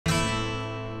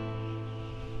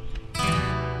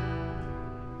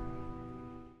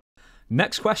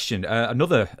Next question.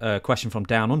 Another question from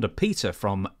Down Under. Peter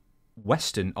from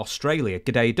Western Australia.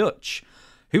 G'day, Dutch.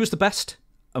 Who was the best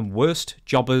and worst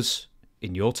jobbers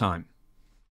in your time?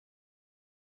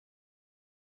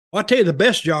 Well, I'll tell you, the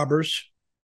best jobbers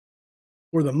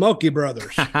were the Mulkey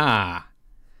brothers.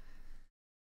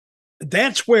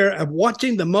 That's where,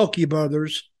 watching the Mulkey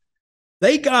brothers,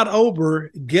 they got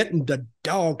over getting the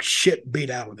dog shit beat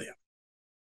out of them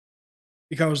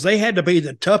because they had to be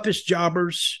the toughest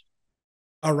jobbers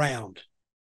around,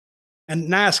 and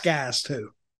nice guys too.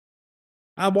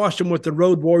 I watched them with the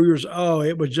Road Warriors. Oh,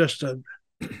 it was just a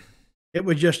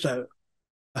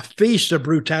feast of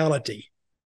brutality.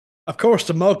 Of course,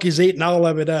 the Mulkeys eating all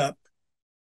of it up,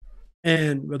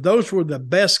 but those were the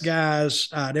best guys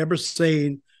I'd ever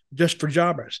seen just for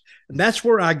jobbers, and that's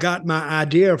where I got my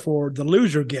idea for the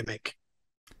loser gimmick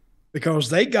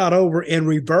because they got over in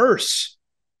reverse.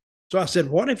 So I said,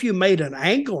 what if you made an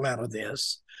angle out of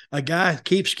this? A guy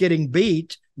keeps getting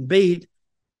beat.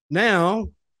 Now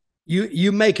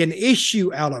you make an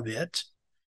issue out of it.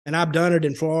 And I've done it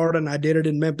in Florida, and I did it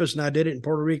in Memphis, and I did it in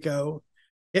Puerto Rico.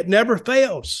 It never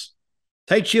fails.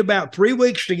 Takes you about 3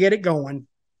 weeks to get it going.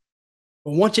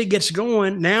 But once it gets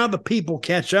going, now the people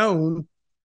catch on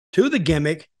to the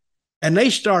gimmick, and they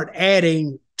start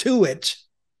adding to it,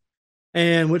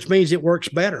 and which means it works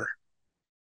better.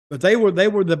 But they were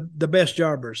the best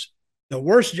jobbers. The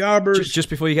worst jobbers. Just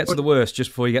before you get to the worst, the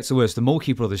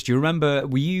Mulkey brothers. Do you remember?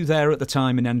 Were you there at the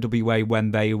time in NWA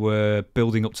when they were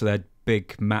building up to their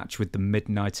big match with the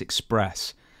Midnight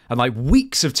Express, and like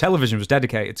weeks of television was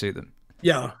dedicated to them?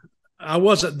 Yeah, I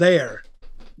wasn't there,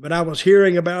 but I was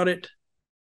hearing about it,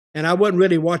 and I wasn't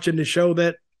really watching the show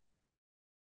that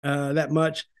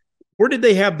much. Where did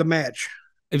they have the match?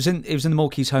 It was in the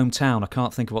Mulkeys' hometown. I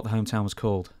can't think of what the hometown was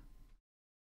called.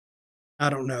 I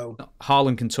don't know.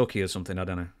 Harlan, Kentucky or something. I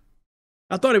don't know.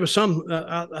 I thought it was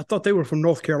I thought they were from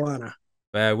North Carolina.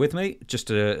 Bear with me.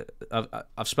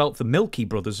 I've spelt the Milky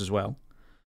Brothers as well.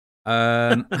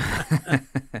 I've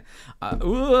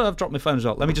dropped my phone as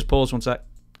well. Let me just pause one sec.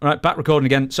 All right, back recording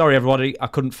again. Sorry, everybody. I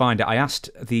couldn't find it. I asked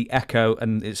the Echo,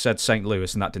 and it said St.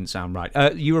 Louis, and that didn't sound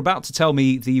right. You were about to tell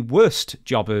me the worst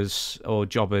jobbers or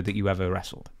jobber that you ever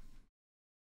wrestled.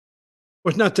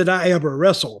 Well, it's not that I ever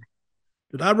wrestled.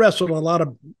 But I wrestled a lot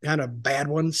of kind of bad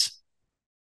ones.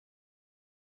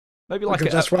 Maybe like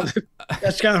that's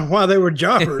kind of why they were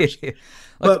jobbers.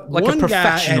 like a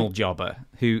professional jobber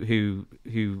who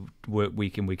worked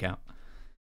week in, week out.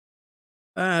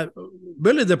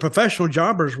 Really, the professional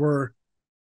jobbers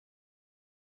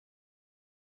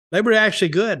they were actually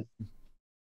good.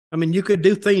 I mean, you could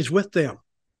do things with them.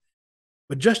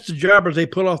 But just the jobbers they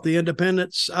pull off the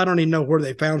independents, I don't even know where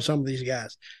they found some of these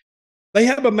guys. They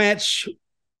have a match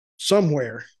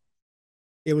somewhere.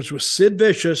 It was with Sid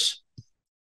Vicious,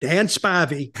 Dan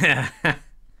Spivey,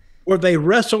 where they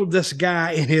wrestled this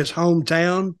guy in his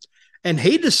hometown, and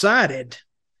he decided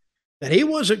that he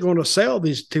wasn't going to sell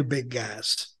these two big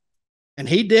guys, and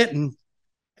he didn't,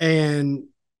 and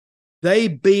they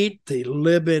beat the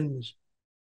living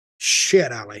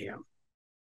shit out of him.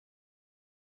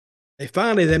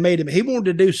 They made him, he wanted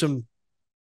to do some,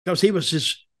 because he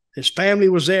was his family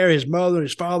was there, his mother,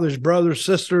 his father, his brothers,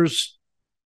 sisters.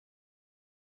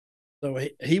 So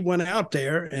he went out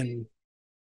there, and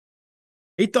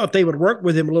he thought they would work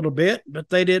with him a little bit, but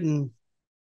they didn't.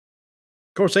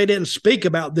 Of course, they didn't speak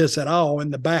about this at all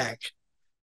in the back,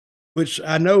 which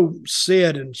I know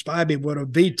Sid and Spivey would have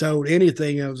vetoed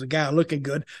anything as a guy looking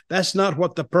good. That's not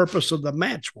what the purpose of the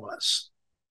match was.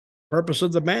 The purpose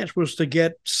of the match was to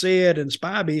get Sid and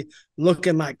Spivey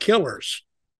looking like killers.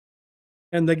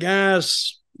 And the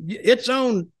guys, it's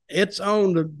on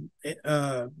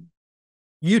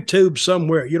YouTube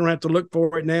somewhere. You don't have to look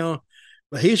for it now,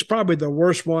 but he's probably the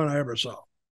worst one I ever saw.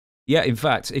 Yeah, in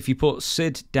fact, if you put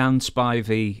Sid, Dan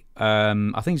Spivey,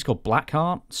 I think it's called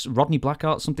Blackheart, Rodney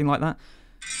Blackheart, something like that.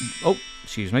 Oh,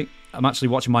 excuse me. I'm actually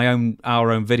watching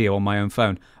our own video on my own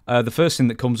phone. The first thing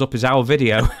that comes up is our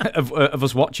video of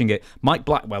us watching it. Mike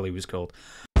Blackwell, he was called.